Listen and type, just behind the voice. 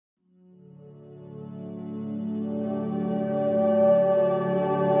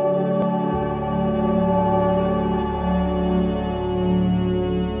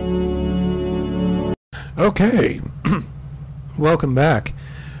Okay, welcome back.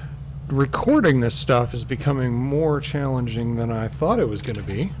 Recording this stuff is becoming more challenging than I thought it was going to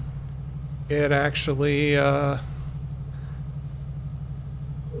be. It actually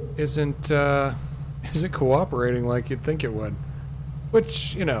isn't cooperating like you'd think it would.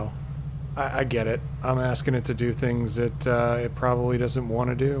 Which, you know, I get it. I'm asking it to do things that it probably doesn't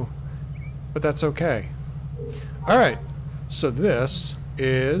want to do. But that's okay. Alright, so this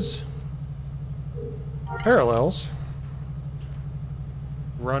is Parallels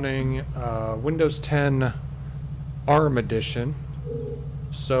running Windows 10 ARM edition.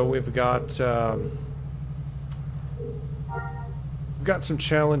 So we've got some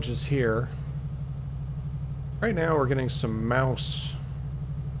challenges here. Right now we're getting some mouse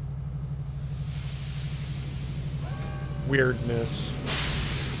weirdness.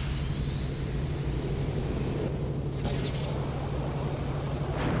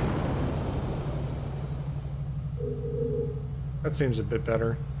 That seems a bit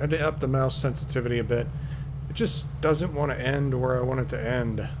better. I had to up the mouse sensitivity a bit. It just doesn't want to end where I want it to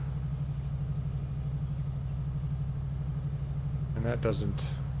end. And that doesn't.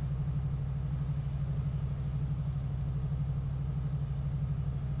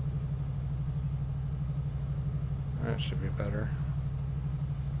 That should be better.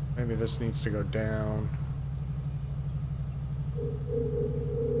 Maybe this needs to go down.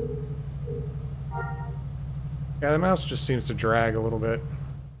 Yeah, the mouse just seems to drag a little bit.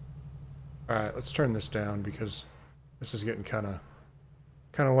 Alright, let's turn this down because this is getting kind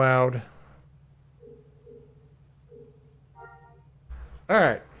of loud.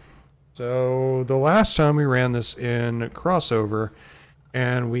 Alright, so the last time we ran this in crossover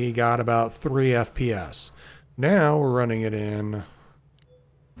and we got about 3 FPS. Now we're running it in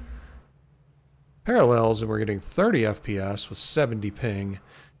Parallels and we're getting 30 FPS with 70 ping.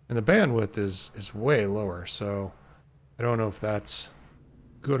 And the bandwidth is way lower, so I don't know if that's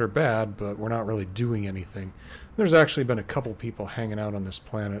good or bad, but we're not really doing anything. There's actually been a couple people hanging out on this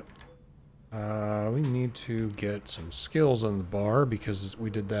planet. We need to get some skills on the bar because we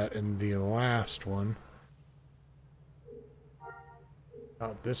did that in the last one.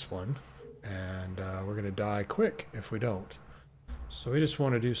 Not this one. And we're going to die quick if we don't. So we just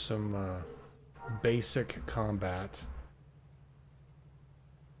want to do some basic combat.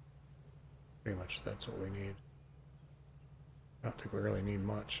 Pretty much that's what we need. I don't think we really need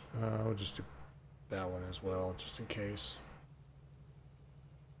much. We'll just do that one as well, just in case.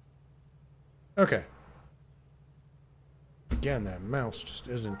 Okay. Again, that mouse just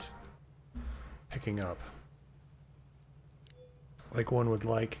isn't picking up like one would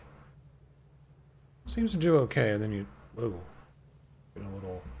like. Seems to do okay, and then you... Ooh. Get a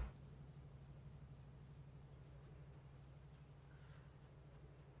little...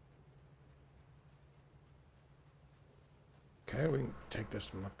 Okay, we can take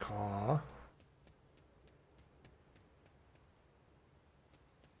this macaw.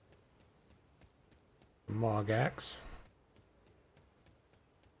 Mogax.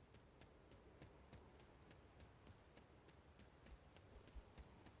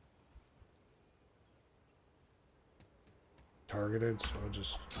 Targeted, so I'll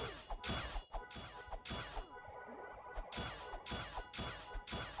just...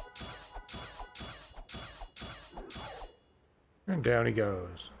 And down he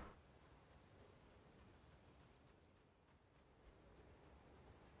goes.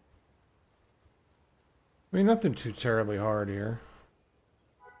 I mean, nothing too terribly hard here.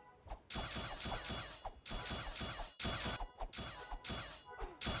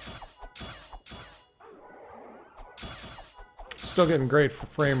 Still getting great for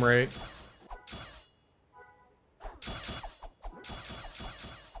frame rate.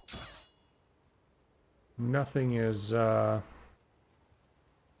 Nothing is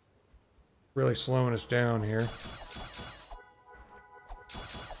really slowing us down here.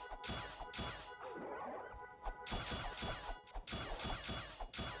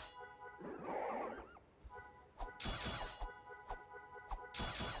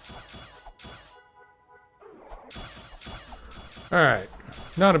 Alright,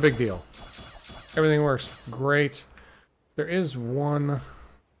 not a big deal. Everything works great. There is one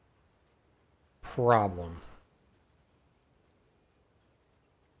problem.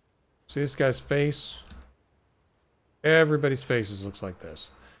 See this guy's face? Everybody's faces looks like this.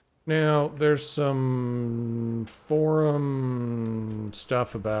 Now, there's some forum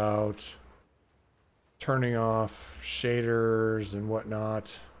stuff about turning off shaders and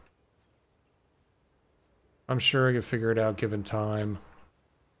whatnot. I'm sure I could figure it out given time.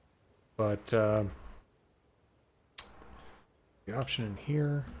 But the option in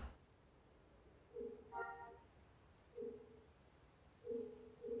here.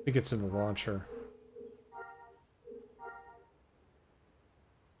 I think it's in the launcher.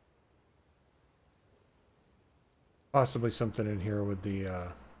 Possibly something in here with the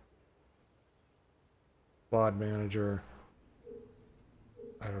LOD manager.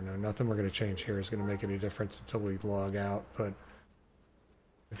 I don't know. Nothing we're going to change here is going to make any difference until we log out. But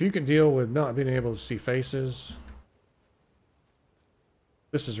if you can deal with not being able to see faces,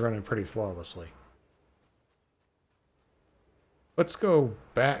 this is running pretty flawlessly. Let's go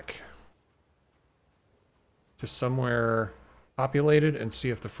back to somewhere populated and see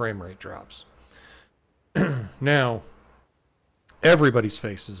if the frame rate drops. Now, everybody's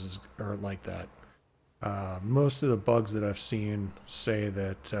faces are like that. Most of the bugs that I've seen say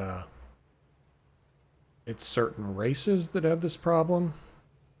that it's certain races that have this problem.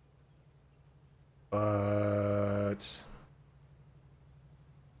 But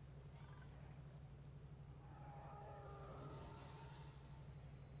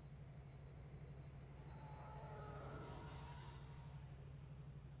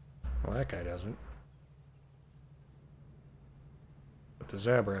well, that guy doesn't. But the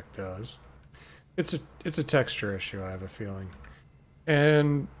Zabrak does. It's a texture issue, I have a feeling.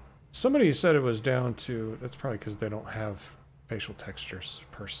 And somebody said it was down to, that's probably because they don't have facial textures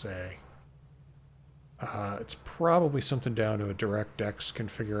per se. It's probably something down to a DirectX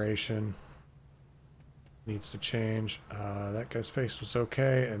configuration. Needs to change. That guy's face was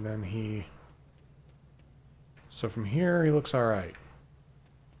okay, and then he... So from here, he looks alright.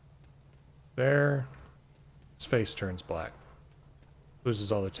 There, his face turns black.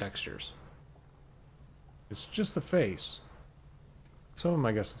 Loses all the textures. It's just the face. Some of them,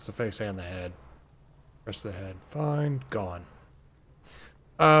 I guess it's the face and the head. Rest of the head, fine, gone.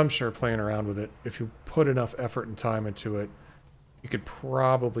 I'm sure playing around with it, if you put enough effort and time into it, you could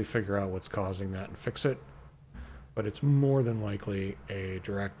probably figure out what's causing that and fix it. But it's more than likely a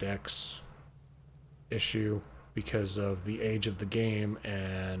DirectX issue because of the age of the game,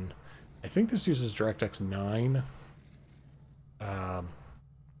 and I think this uses DirectX 9.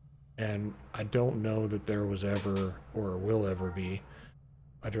 And I don't know that there was ever, or will ever be,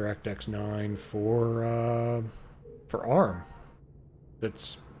 a DirectX 9 for ARM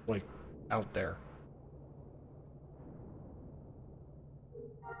that's, like, out there.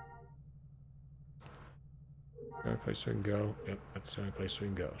 The only place we can go. Yep, that's the only place we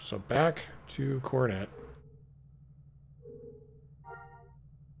can go. So back to Cornet.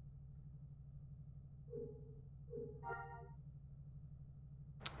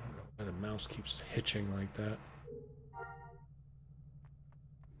 I don't know why the mouse keeps hitching like that.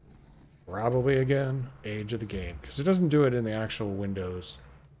 Probably again, age of the game, because it doesn't do it in the actual Windows.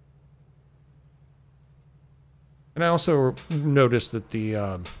 And I also noticed that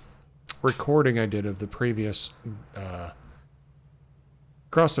the recording I did of the previous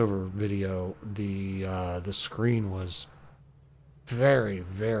crossover video, the screen was very,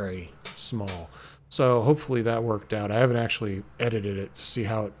 very small. So hopefully that worked out. I haven't actually edited it to see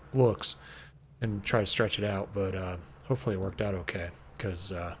how it looks and try to stretch it out, but hopefully it worked out okay,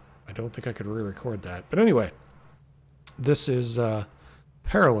 because I don't think I could re-record that. But anyway, this is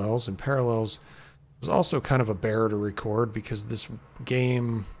Parallels, and Parallels was also kind of a bear to record because this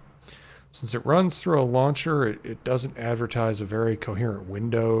game, since it runs through a launcher, it doesn't advertise a very coherent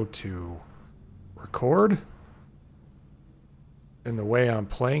window to record. In the way I'm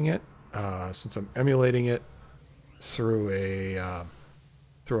playing it, since I'm emulating it through a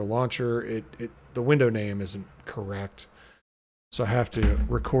launcher, the window name isn't correct. So I have to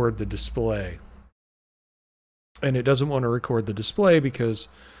record the display. And it doesn't want to record the display because,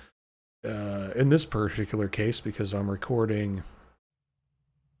 in this particular case, because I'm recording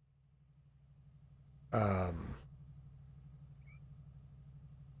a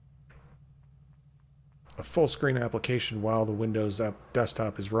full screen application while the Windows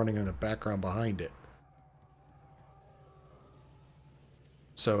desktop is running in the background behind it.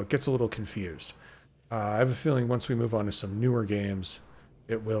 So it gets a little confused. I have a feeling once we move on to some newer games,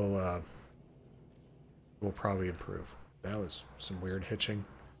 it will probably improve. That was some weird hitching.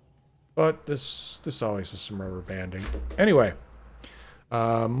 But this always has some rubber banding. Anyway,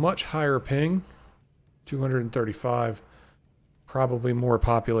 much higher ping, 235. Probably more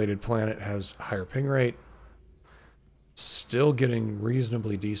populated planet has higher ping rate. Still getting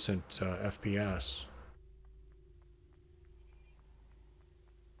reasonably decent FPS.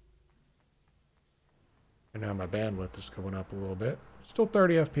 And now my bandwidth is going up a little bit. Still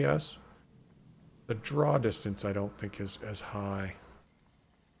 30 FPS. The draw distance I don't think is as high.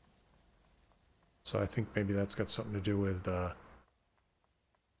 So I think maybe that's got something to do with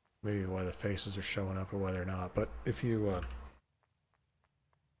maybe why the faces are showing up or why they're not. But if you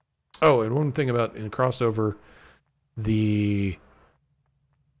Oh, and one thing about in crossover, the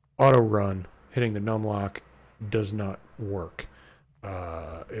auto run hitting the numlock does not work.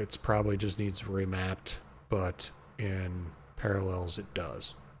 It's probably just needs remapped, but in Parallels it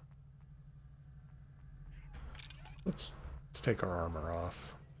does. Let's take our armor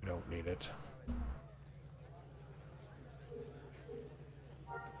off. We don't need it.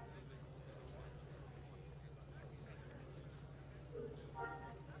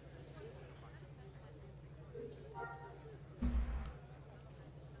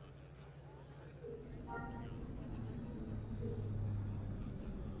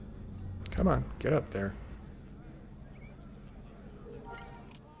 Come on, get up there.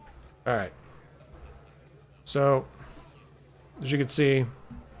 Alright. So, as you can see,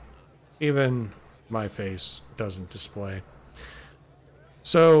 even my face doesn't display.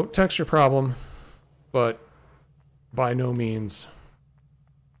 So, texture problem, but by no means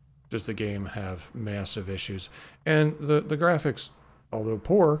does the game have massive issues. And the graphics, although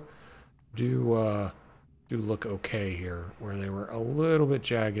poor, do look okay here, where they were a little bit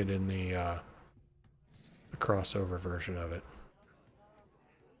jagged in the crossover version of it.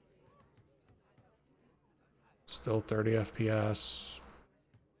 Still 30 FPS.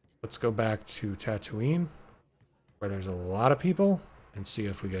 Let's go back to Tatooine, where there's a lot of people, and see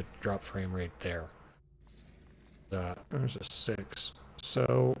if we get drop frame rate there. There's a 6.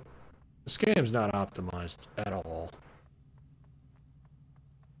 So this game's not optimized at all.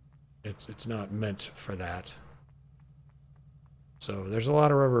 It's not meant for that. So there's a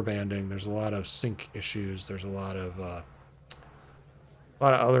lot of rubber banding. There's a lot of sync issues. There's a lot of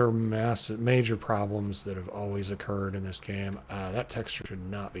other major problems that have always occurred in this game. That texture should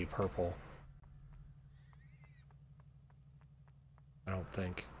not be purple. I don't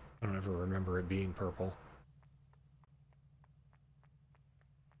think. I don't ever remember it being purple.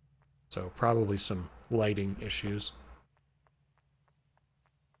 So probably some lighting issues.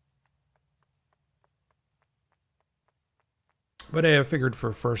 But hey, I figured for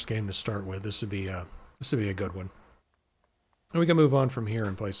a first game to start with, this would be a good one. And we can move on from here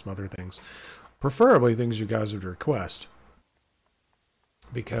and play some other things. Preferably things you guys would request.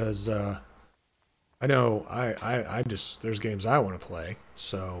 Because I know I just, there's games I want to play,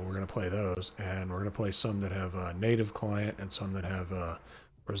 so we're going to play those. And we're going to play some that have a native client and some that have a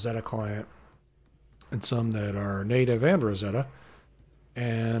Rosetta client. And some that are native and Rosetta.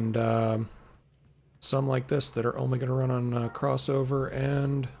 And some like this that are only going to run on crossover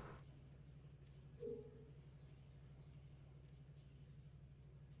and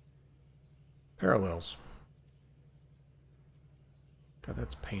Parallels. God,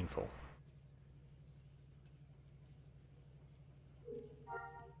 that's painful.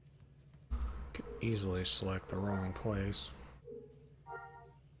 Could easily select the wrong place.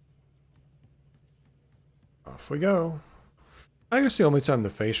 Off we go. I guess the only time the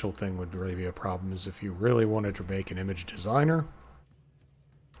facial thing would really be a problem is if you really wanted to make an image designer.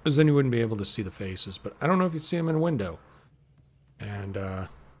 Because then you wouldn't be able to see the faces. But I don't know if you'd see them in a window. And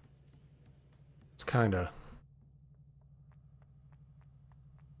it's kind of...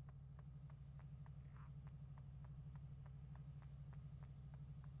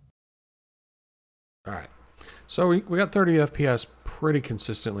 Alright. So we got 30 FPS pretty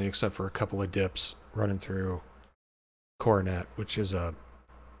consistently, except for a couple of dips running through Coronet, which is a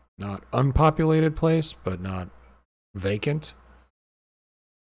not unpopulated place, but not vacant.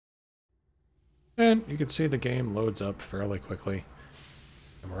 And you can see the game loads up fairly quickly.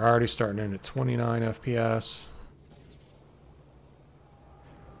 And we're already starting in at 29 FPS.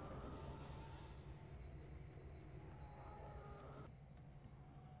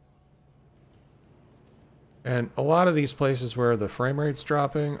 And a lot of these places where the frame rate's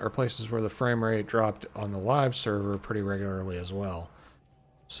dropping are places where the frame rate dropped on the live server pretty regularly as well.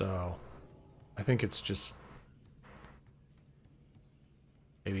 So I think it's just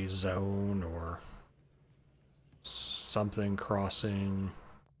maybe zone or something crossing.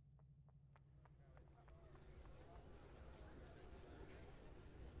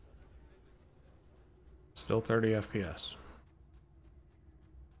 Still 30 FPS.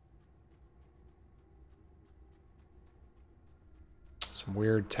 Some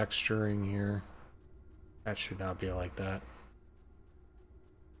weird texturing here. That should not be like that.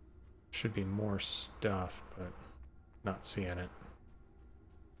 Should be more stuff, but not seeing it.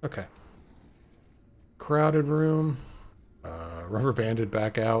 Okay. Crowded room. Rubber banded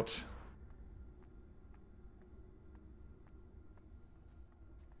back out.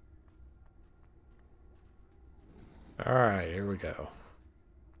 Alright, here we go.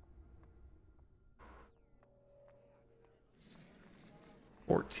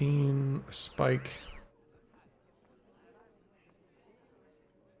 14, a spike.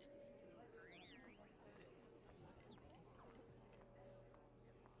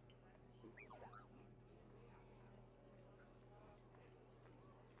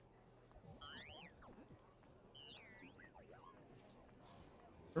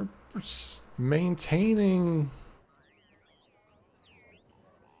 We're maintaining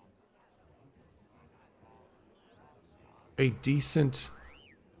a decent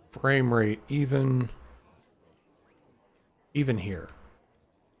frame rate even here.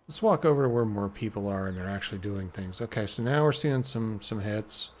 Let's walk over to where more people are and they're actually doing things. Okay, so now we're seeing some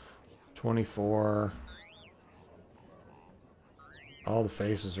hits. 24. All the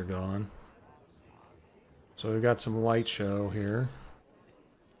faces are gone. So we've got some light show here.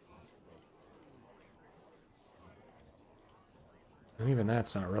 And even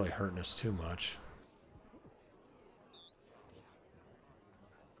that's not really hurting us too much.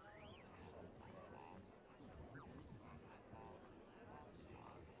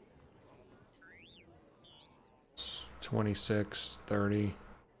 It's 26, 30.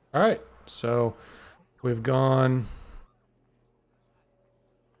 All right, so we've gone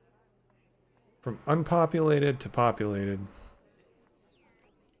from unpopulated to populated.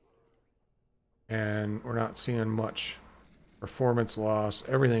 And we're not seeing much performance loss.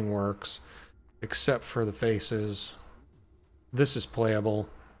 Everything works except for the faces. This is playable.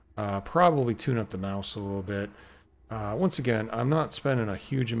 Probably tune up the mouse a little bit. Once again, I'm not spending a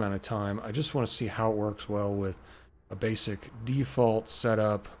huge amount of time. I just want to see how it works well with a basic default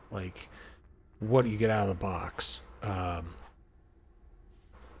setup, like what you get out of the box.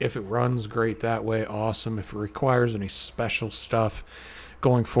 If it runs great that way, awesome. If it requires any special stuff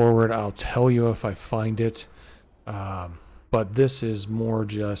going forward, I'll tell you if I find it. But this is more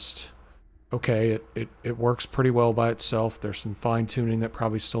just, okay, it works pretty well by itself. There's some fine tuning that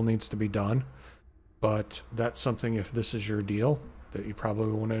probably still needs to be done. But that's something, if this is your deal, that you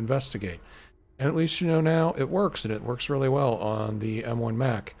probably want to investigate. And at least you know now it works, and it works really well on the M1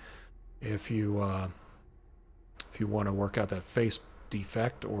 Mac. If you want to work out that face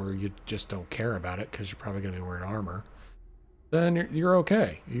defect, or you just don't care about it because you're probably going to be wearing armor, then you're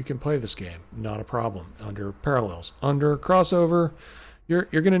okay. You can play this game, not a problem. Under Parallels, under Crossover, you're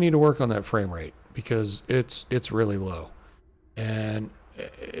going to need to work on that frame rate because it's really low, and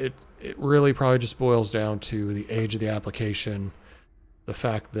it really probably just boils down to the age of the application, the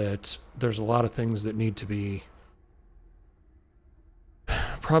fact that there's a lot of things that need to be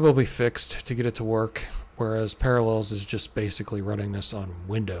probably fixed to get it to work, whereas Parallels is just basically running this on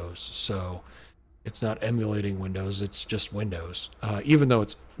Windows, so it's not emulating Windows, it's just Windows. Even though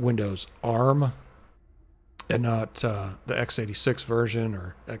it's Windows ARM and not the x86 version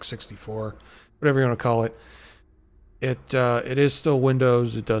or x64, whatever you want to call it, it is still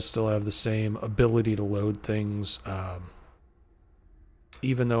Windows. It does still have the same ability to load things.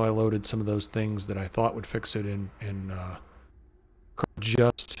 Even though I loaded some of those things that I thought would fix it in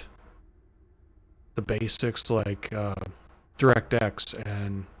just the basics, like DirectX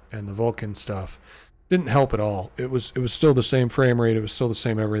and the Vulkan stuff, didn't help at all. It was still the same frame rate. It was still the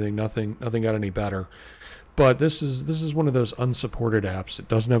same everything. Nothing got any better. But this is one of those unsupported apps. It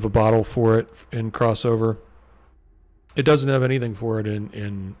doesn't have a bottle for it in Crossover. It doesn't have anything for it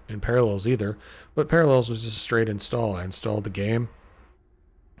in Parallels either. But Parallels was just a straight install. I installed the game.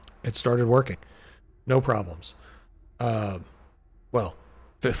 It started working. No problems. Well,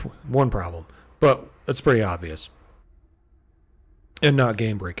 one problem, but that's pretty obvious. And not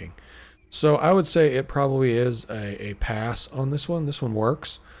game breaking. So I would say it probably is a pass on this one. This one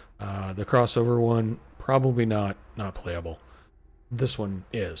works. The Crossover one, probably not playable. This one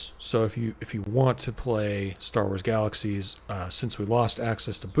is. So if you want to play Star Wars Galaxies, since we lost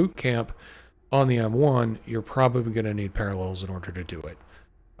access to Boot Camp on the M1, you're probably going to need Parallels in order to do it.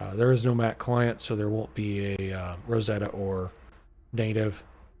 There is no Mac client, so there won't be a Rosetta or native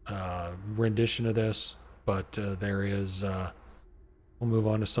rendition of this, but there is. We'll move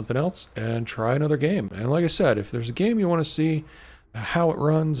on to something else and try another game. And like I said, if there's a game you want to see how it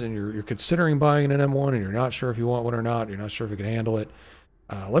runs and you're considering buying an M1 and you're not sure if you want one or not, you're not sure if you can handle it,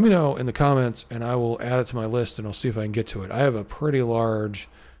 let me know in the comments and I will add it to my list and I'll see if I can get to it. I have a pretty large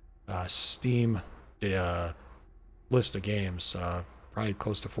Steam list of games, probably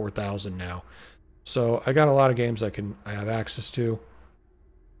close to 4,000 now. So I got a lot of games I have access to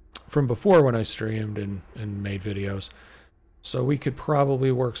from before when I streamed and made videos. So we could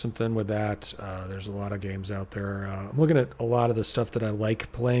probably work something with that. There's a lot of games out there. I'm looking at a lot of the stuff that I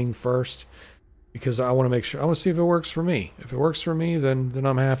like playing first because I want to make sure, I want to see if it works for me. If it works for me, then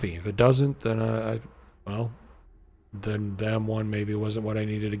I'm happy. If it doesn't, then well, then the M1 maybe wasn't what I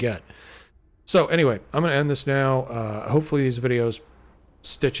needed to get. So anyway, I'm going to end this now. Hopefully these videos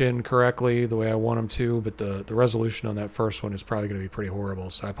stitch in correctly the way I want them to, but the resolution on that first one is probably going to be pretty horrible,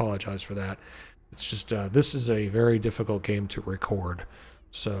 so I apologize for that. It's just, this is a very difficult game to record,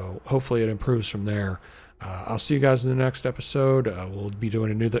 so hopefully it improves from there. I'll see you guys in the next episode. We'll be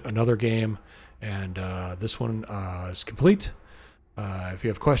doing another game, and this one is complete. If you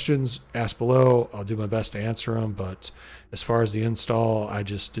have questions, ask below. I'll do my best to answer them, but as far as the install, I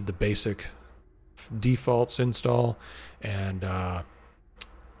just did the basic defaults install, and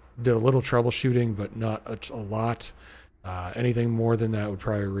did a little troubleshooting, but not a lot. Anything more than that would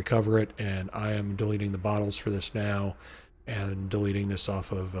probably recover it, and I am deleting the bottles for this now and deleting this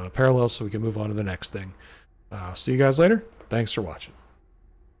off of Parallels so we can move on to the next thing. See you guys later. Thanks for watching.